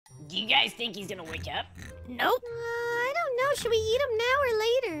Do you guys think he's gonna wake up? Nope. I don't know. Should we eat him now or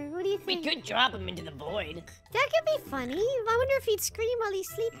later? What do you We think? could drop him into the void. That could be funny. I wonder if he'd scream while he's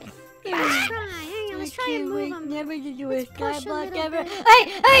sleeping. Let's try. Hang on. Let's try and move him. Never to do a Let's push a skyblock little ever. bit.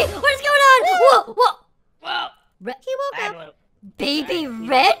 Hey, what is going on? Whoa, whoa. Whoa! He woke up. Bad Baby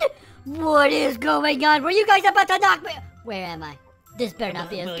Red? What is going on? Were you guys about to knock me? Where am I? This better not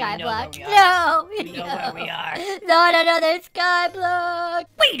be a Well, you know skyblock. where we No, We know where we are. Not another skyblock.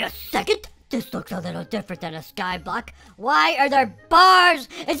 Wait a second. This looks a little different than a skyblock. Why are there bars?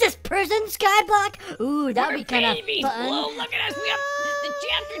 Is this prison skyblock? Ooh, that'd be kind of babies, fun. Blue. Look at us. We have the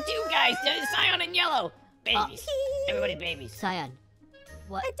chapter 2 guys. Cyan and Yellow. Babies. Everybody babies. Cyan,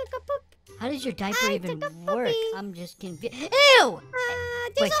 what? I took a poop. How does your diaper I even took a work? puppy. I'm just confused. Ew!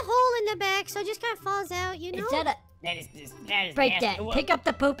 There's Wait. a hole in the back, so it just kind of falls out, you know? Is that a... That is Break nasty. that. Whoa. Pick up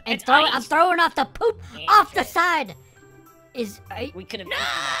the poop and It's throw it. ice. I'm throwing off the poop Yeah, off the okay. side. We could have. You could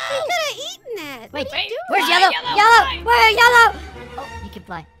have eaten that. Wait, What are you doing? where's Fly, Yellow? Yellow, Yellow! fly. Where Yellow? Oh, you can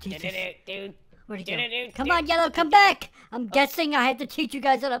fly. Jesus. Dude. Where'd he go? Do-do-do, Come do- on, Yellow, come back. I'm guessing I have to teach you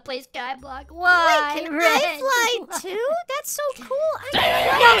guys how to play Skyblock. Why? Wait, can Red? I fly too? That's so cool. No,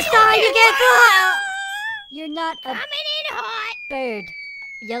 sorry, you can't fly. You're not a Coming in hot. bird.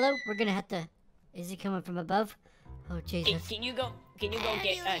 Yellow, we're gonna have to... Is he coming from above? Oh, Hey, Jesus. can you go get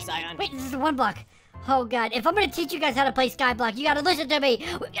Cyan? Wait, this is one block. Oh, God. If I'm gonna teach you guys how to play Skyblock, you gotta listen to me.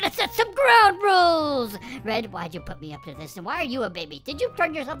 We're gonna set some ground rules. Red, why'd you put me up to this? And why are you a baby? Did you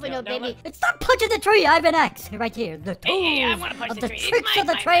turn yourself into a no, baby? And stop punching the tree. I have an axe right here. The tools Hey, I wanna punch of the the tree. It's tricks mine, of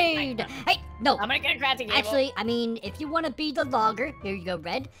the mine, trade. mine. Hey, no. I'm gonna get a crafting table. Actually, I mean, if you want to be the logger, here you go,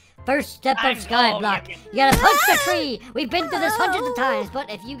 Red. First step I of know, Skyblock. you're- You gotta punch the tree. We've been through this hundreds of times, but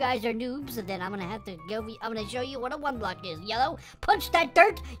if you guys are noobs, then I'm gonna have to go. I'm gonna show you what a one block is. Yellow, punch that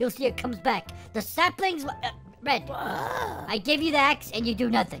dirt. You'll see it comes back. The saplings. Red. I give you the axe and you do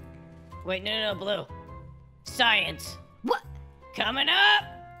nothing. Wait, no, Blue. Science. What? Coming up.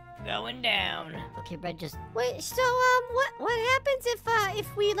 Going down. Okay, Red, just Wait, so what happens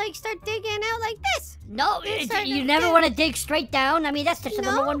if we like start digging out like this? no. It's starting You to never get- want to dig straight down. I mean, that's just the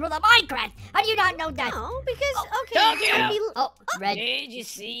number No. one rule of Minecraft. How do you not know that? No, because Tokyo! okay, it'll be- Oh, Red, Did you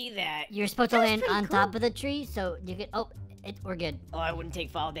see that? you're supposed to That's land pretty on cool. top of the tree, so you get. Oh, we're good. Oh, I wouldn't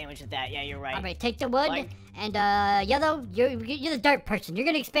take fall damage with that. Yeah, you're right. All right, take the wood, Like- and Yellow, you're the dirt person. You're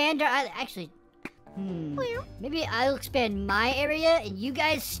gonna expand, or actually, maybe I'll expand my area, and you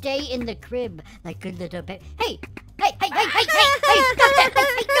guys stay in the crib like good little baby. Hey, stop that! Hey,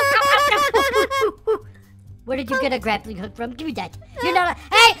 where did you get a grappling hook from? Give me that. You're not.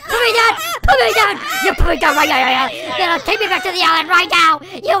 Hey, put me down! Put me down! You put me down right now! Then take me back to the island right now.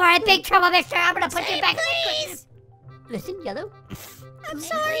 You are in big trouble, Mister. I'm gonna put you back. Please. Listen, Yellow. I'm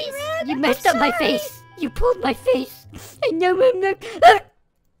sorry, Red. You messed up my sorry. face. You pulled my face. I know I'm not.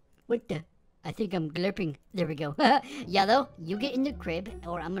 What the? I think I'm glurping. There we go. Yellow, you get in the crib,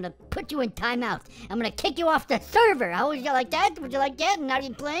 or I'm gonna put you in timeout. I'm gonna kick you off the server. How would you like that? Would you like that? Not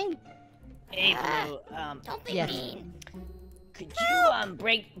even playing? Hey, Blue. Don't be Yes. mean. Could you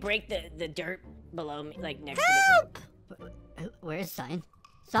break the dirt below me, like next to me? Where is Cyan?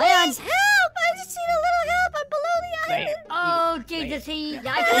 Please Cyan! help! I just need a little help. I'm below the Right. island. Oh, Jesus,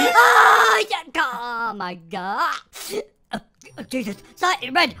 oh my God! Oh, Jesus,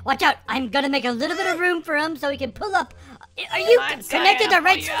 Red, watch out! I'm gonna make a little bit of room for him so he can pull up. Are you Come on, connected Cyan, to I'll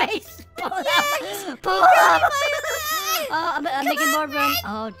Red's pull you up. face? Pull up! Pull up! Oh, I'm making more room.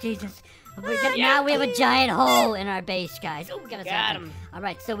 Oh, Jesus. Now we have a giant hole in our base, guys. Oh, we got a Got sapling. him. All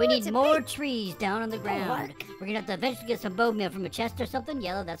right, so we it's need a more trees down on the ground. work. We're gonna have to eventually get some bone meal from a chest or something.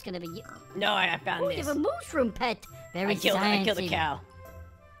 Yellow, that's gonna be you. No, I found Oh, you this. have a mushroom pet. Very I killed a sciencey. cow.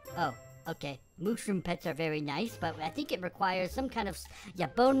 Oh, okay. Mushroom pets are very nice, but I think it requires some kind of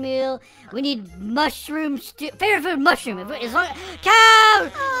bone meal. We need mushroom stew. Favorite food, mushroom. As long cow,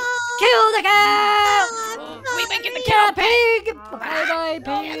 kill the cow. We making the Yeah, cow pig. pig. Bye,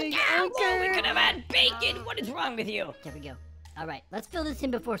 bye, pig. Cow. Whoa, we Okay. could have had bacon. What is wrong with you? There we go. All right, let's fill this in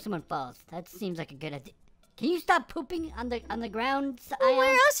before someone falls. That seems like a good idea. Can you stop pooping on the ground? Well, where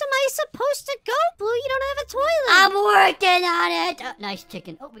else am I supposed to go, Blue? You don't have a toilet. I'm working on it. Nice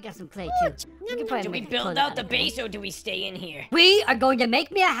chicken. Oh, we got some clay too. We can probably Do we make a build toilet out out the of clay. base or do we stay in here? We are going to make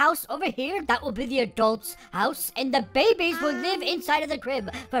me a house over here. That will be the adults' house, and the babies will live inside of the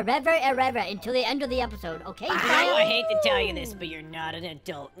crib forever and ever until the end of the episode. Okay? I Cyan? hate to tell you this, but you're not an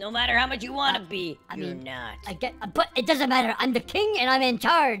adult. No matter how much you want to be, I you're mean, not. I get, but it doesn't matter. I'm the king, and I'm in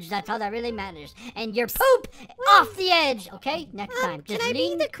charge. That's all that really matters. And your poop off the edge. Okay? Next time, Can just I be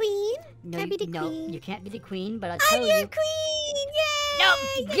lean. the queen? No, Can I be the no, queen? you can't be the queen. But I'll I'm tell your you. queen! Yay!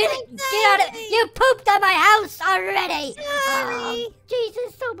 Get out of it! You pooped on my house already! Sorry. Oh,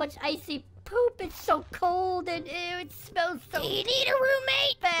 Jesus, so much icy poop. It's so cold and ew, it smells so... Do you need a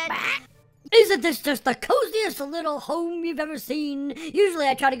roommate? bad. Isn't this just the coziest little home you've ever seen? Usually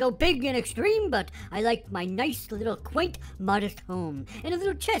I try to go big and extreme, but I like my nice little quaint, modest home. And a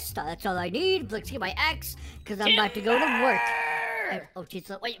little chest, that's all I need. Let's get my axe, because I'm about to go to work. Oh, jeez,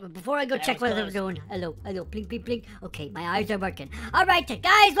 wait, before I go check what I'm doing. Hello, blink, blink, blink. Okay, my eyes are working. All right,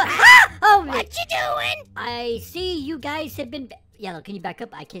 guys. Oh, What you doing? I see you guys have been... Yellow, can you back up?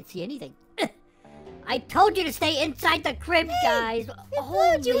 I can't see anything. I told you to stay inside the crib, guys. Hey,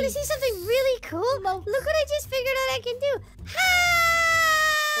 Blue, do you want to see something really cool? Look what I just figured out I can do.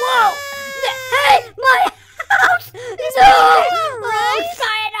 Whoa! Hey, my house! No! Right?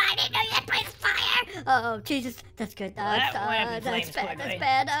 Cyan, I didn't know you had breathed fire! Oh, Jesus, that's good. That's bad. That's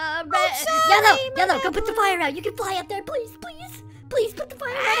bad. Yellow, go put the fire out. You can fly up there, please. Please put the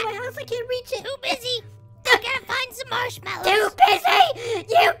fire out of my house. I can't reach it. Too busy. I gotta find some marshmallows. Too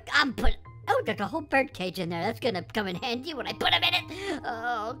busy! Oh, there's a whole bird cage in there. That's gonna come in handy when I put him in it.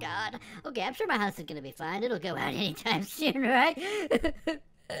 Oh, God. Okay, I'm sure my house is gonna be fine. It'll go out anytime soon, right?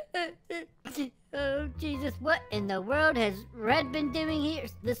 Oh, Jesus. What in the world has Red been doing here?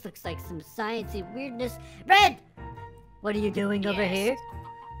 This looks like some sciencey weirdness. Red! What are you doing over here?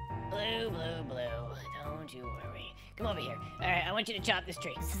 Blue. Don't you worry. Come over here. All right, I want you to chop this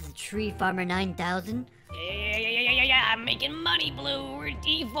tree. This is a tree farmer 9000. Yeah. I'm making money, Blue. We're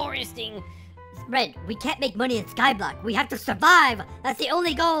deforesting. Red, we can't make money in Skyblock. We have to survive. That's the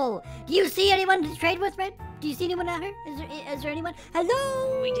only goal. Do you see anyone to trade with, Red? Do you see anyone out here? Is there anyone?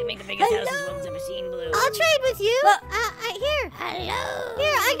 Hello? We can make the biggest house this world's ever seen, Blue. I'll trade with you. Well, Here. Hello.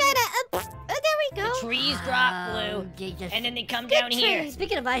 Here, I got a... there we go. The trees drop, Blue, Jesus. and then they come down here.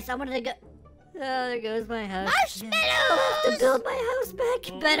 Speaking of ice, I wanted to go... Oh, there goes my house. Marshmallows! I'll have to build my house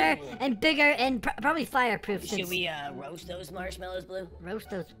back better and bigger and probably fireproof. Should we roast those marshmallows, Blue? Roast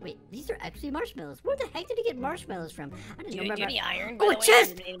those? Wait, these are actually marshmallows. Where the heck did he get marshmallows from? I didn't Do remember. you need iron? Oh, by a the way?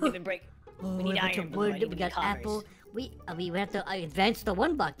 chest! We need iron. Blue. I Wood. need We the got coppers. apple. We have to advance the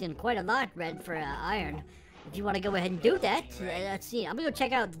one block then quite a lot, Red, for iron. If you want to go ahead and do that, let's see. I'm gonna go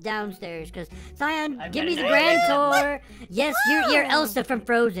check out downstairs because Cyan, give me the grand tour. Yes, you're Elsa from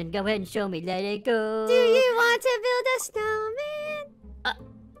Frozen. Go ahead and show me. Let it go. Do you want to build a snowman?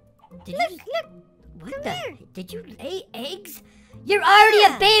 Look. What Come the? here. Did you lay eggs? You're already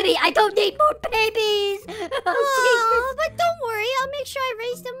a baby. I don't need more babies. Oh, but don't worry. I'll make sure I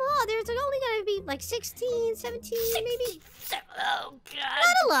raise them all. There's only gonna be like 16, 17, maybe. Oh, God.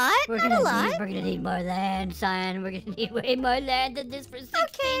 Not a lot. We're gonna need more land, Cyan. We're gonna need way more land than this for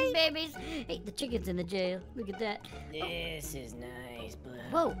 16 babies. Hey, the chicken's in the jail. Look at that. This is nice, Blue.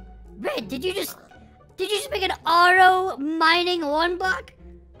 Whoa, Red, did you just make an auto mining one block?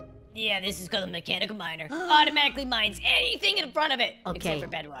 Yeah, this is called a mechanical miner. Automatically mines anything in front of it. Okay, Except for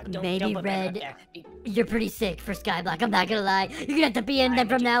bedrock. Don't maybe put Red, bedrock there. you're pretty sick for Skyblock. I'm not gonna lie. You're gonna have to be in them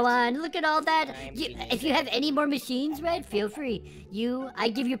from now on. Look at all that. If you have any more machines, Red, feel free. I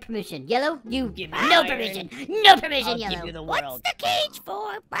give you permission. Yellow, you Give me no iron. permission. No permission, I'll Yellow. give you the What's world. the cage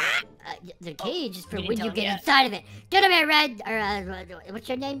for? The cage is for you didn't when tell you him get yet? inside of it. Get him here, Red. Or what's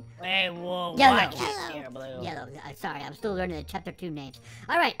your name? Hey, whoa, Yellow. watch it here, Blue. Yellow. Sorry, I'm still learning the chapter 2 names.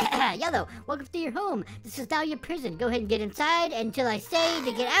 All right, Yellow. Welcome to your home. This is now your prison. Go ahead and get inside until I say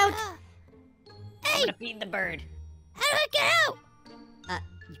to get out. I'm gonna feed the bird. How do I get out?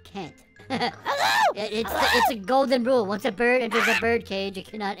 You can't. Hello? It's a golden rule. Once a bird enters a bird cage, you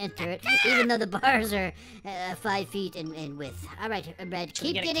cannot enter it, even though the bars are 5 feet in width. All right, Red,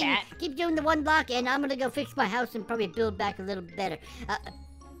 we get a cat? keep doing the one block, and I'm gonna go fix my house and probably build back a little better.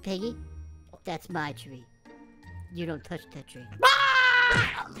 Peggy, that's my tree. You don't touch that tree.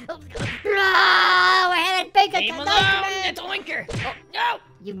 No, I haven't baked Leave him alone. That's a winker. Oh, no.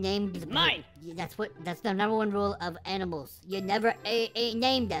 You named the Mine. That's the #1 rule of animals. You never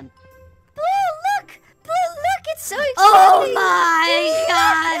name them. Blue, look! Blue, look! It's so exciting! Oh my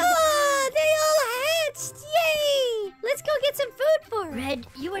God! Oh, they all hatched! Yay! Let's go get some food for 'em. Red,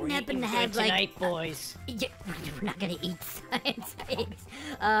 you wouldn't We're happen eating to have good like tonight, boys. we're not gonna eat science eggs.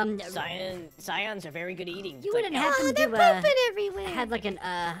 Scions are very good eating. You Like, wouldn't Oh, happen they're to pooping everywhere. have like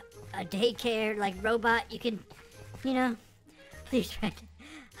a daycare like robot you can, please, Red.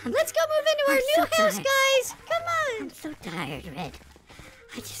 Let's go move into our I'm new so house, tired. guys! Come on! I'm so tired, Red.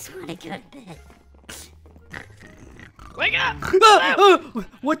 I just want to go to bed. Wake up!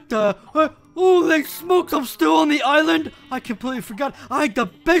 What the? Holy smokes, I'm still on the island? I completely forgot. I had the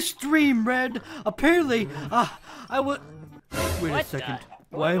best dream, Red. Apparently, I was... Wait a What second.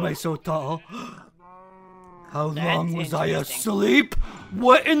 the- Why am I so tall? How That's long was I interesting. asleep?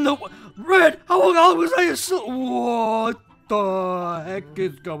 What in the... Red, how long was I asleep? What the heck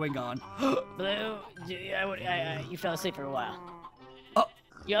is going on? Blue, you fell asleep for a while. Uh,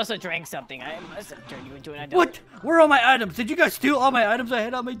 You also drank something. I must have turned you into an adult. What? Where are all my items? Did you guys steal all my items I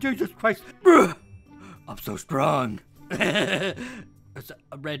had on me? Jesus Christ. I'm so strong.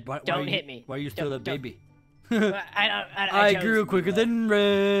 Red, Don't hit me. Why are you still a Don't. baby? I I grew quicker than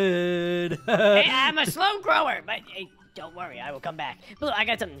Red. Hey, I'm a slow grower, but hey, don't worry, I will come back. Blue, I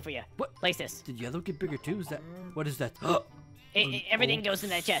got something for you. What? Place this. Did Yellow get bigger too? Is that... What is that? Everything goes in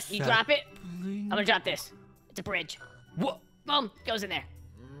that chest. You drop it, I'm gonna drop this. It's a bridge. What? Boom, goes in there.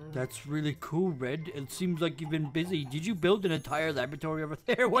 That's really cool, Red. It seems like you've been busy. Did you build an entire laboratory over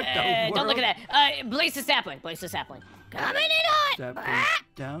there? What the world? Don't look at that. Blaze the sapling. Blaze the sapling. Coming in hot. Sapling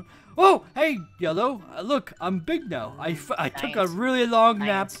down. Oh, hey, Yellow. Look, I'm big now. I took a Science. really long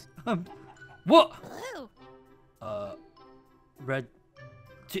nap. Science. What? Blue. Red.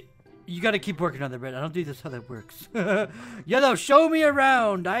 You gotta keep working on that, Red. I don't think that's how that works. Yellow, show me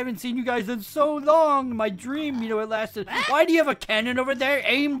around. I haven't seen you guys in so long. My dream, it lasted. Why do you have a cannon over there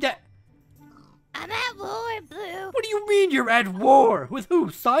aimed at... I'm at war, Blue. What do you mean you're at war? With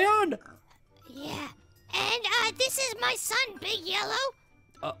who? Cyan? Yeah. And this is my son, Big Yellow.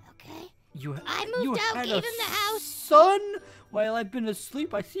 Okay. I moved out, had gave a him the house. Son? While I've been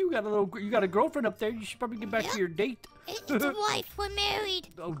asleep, I see you got a girlfriend up there. You should probably get back to your date. It's a wife. We're married.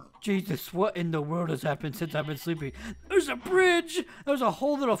 Oh Jesus! What in the world has happened since I've been sleeping? There's a bridge. There's a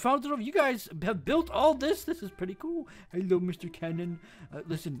whole little fountain. You guys have built all this. This is pretty cool. Hello, Mr. Cannon.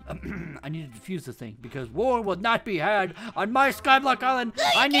 Listen, I need to defuse the thing because war will not be had on my Skyblock Island.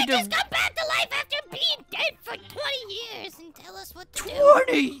 I need to just come back to life after being dead for 20 years and tell us what to do.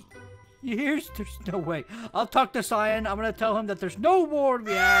 20 years. There's no way. I'll talk to Cyan. I'm gonna tell him that there's no war to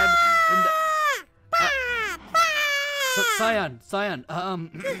be had. In the, Cyan, Oh,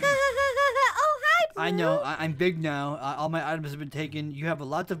 hi, Blue. I know, I'm big now. All my items have been taken. You have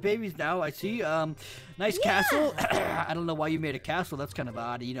lots of babies now, I see. Nice castle. I don't know why you made a castle. That's kind of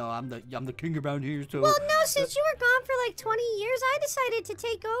odd. I'm the king around here, so... Well, no, since you were gone for like 20 years, I decided to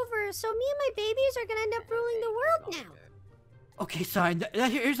take over. So me and my babies are gonna end up ruling the world now. Okay, Cyan,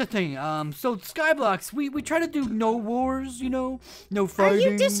 here's the thing. So Skyblocks, we try to do no wars, no fighting.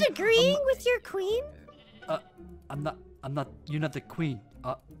 Are you disagreeing with your queen? I'm not, you're not the queen.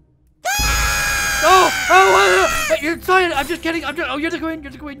 You're Cyan, I'm just kidding. You're the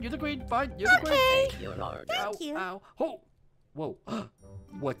queen, fine, you're the queen. Okay. Ow, you. ow. Oh, whoa.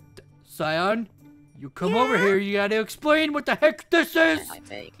 What? Cyan, you come over here. You gotta explain what the heck this is.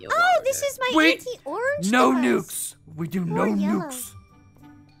 Oh, this is my Wait, anti-orange no device. nukes. We do no Or yellow. nukes.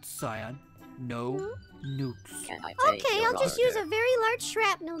 Cyan, no nukes. Okay, I'll just use a very large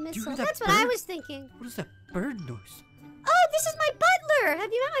shrapnel missile. hear that That's what I bird? was thinking. What is that bird noise? Oh, this is my butler.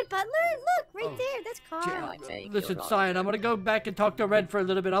 Have you met my butler? Look, right Oh, there. That's Carl. Listen, Cyan, I'm gonna go back and talk to Red for a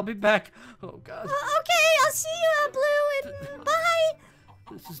little bit. I'll be back. Oh, God. Okay, I'll see you, Blue, and bye.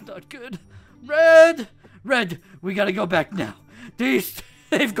 This is not good. Red, we gotta go back now.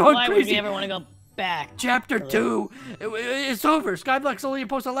 They've gone Why would crazy. we ever want to go back? Chapter 2, it's over. Skyblock's only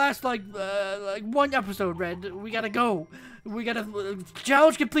supposed to last like one episode, Red. We gotta go. We gotta,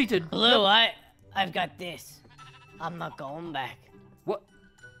 challenge completed. Blue, I've got this. I'm not going back. What?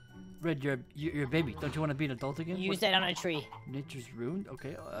 Red, you're a baby. Don't you want to be an adult again? Use that on a tree. Nature's ruined?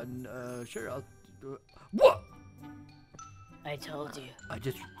 Okay, sure, I'll... what? I told you. I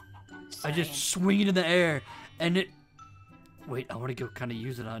just Science. swing it in the air, and it... Wait, I want to go kind of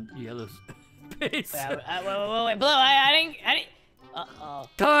use it on Yellow's face. Wait, Blue, I didn't... Uh-oh.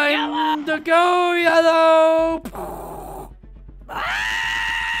 Time to go, Yellow!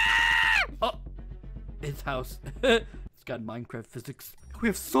 Oh, his house. It's got Minecraft physics. We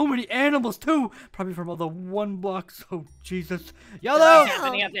have so many animals, too! Probably from all the 1 blocks. Oh, Jesus. Yellow! Something's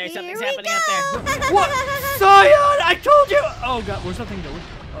happening up there. Something's Here we happening up there. go. What? Cyan! I told you! Oh, God, where's something going?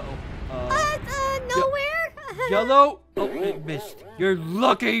 Uh-oh. Nowhere. Yellow! Oh, it missed. You're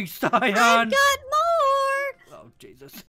lucky, Cyan! I've got more. Oh, Jesus.